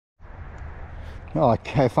Oh,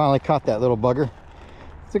 I finally caught that little bugger.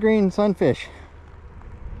 It's a green sunfish.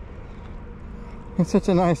 It's such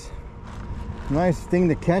a nice thing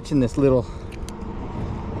to catch in this little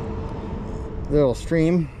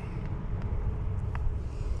stream.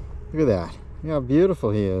 Look at that. Look how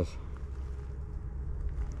beautiful he is.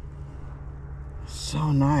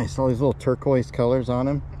 So nice. All these little turquoise colors on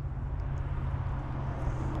him.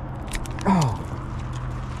 Oh,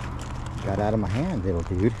 got out of my hand, little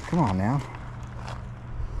dude. Come on now.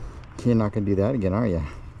 You're not gonna do that again, are you?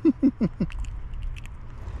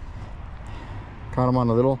 Caught him on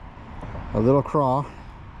a little craw.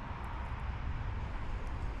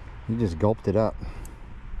 He just gulped it up.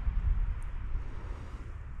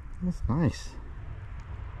 That's nice.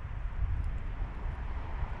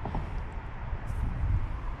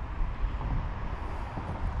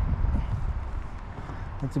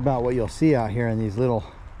 That's about what you'll see out here in these little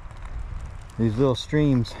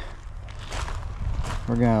streams.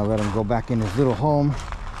 We're gonna let him go back in his little home.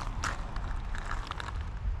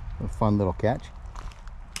 A fun little catch.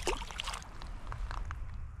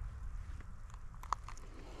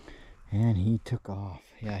 And he took off.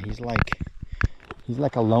 Yeah, he's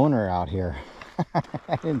like a loner out here.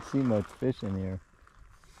 I didn't see much fish in here.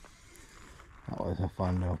 That was a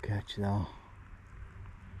fun little catch though.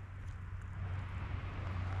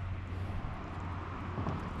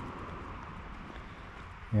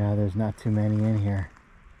 Yeah, there's not too many in here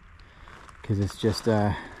because it's just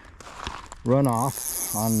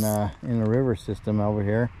runoff on in the river system over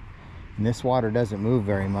here, and this water doesn't move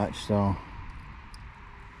very much. So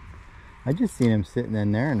I just seen him sitting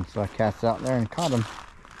in there, and so I cast out there and caught him.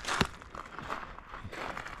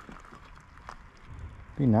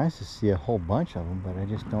 Be nice to see a whole bunch of them, but I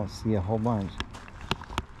just don't see a whole bunch.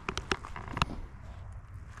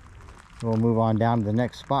 We'll move on down to the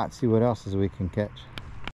next spot, see what else we can catch.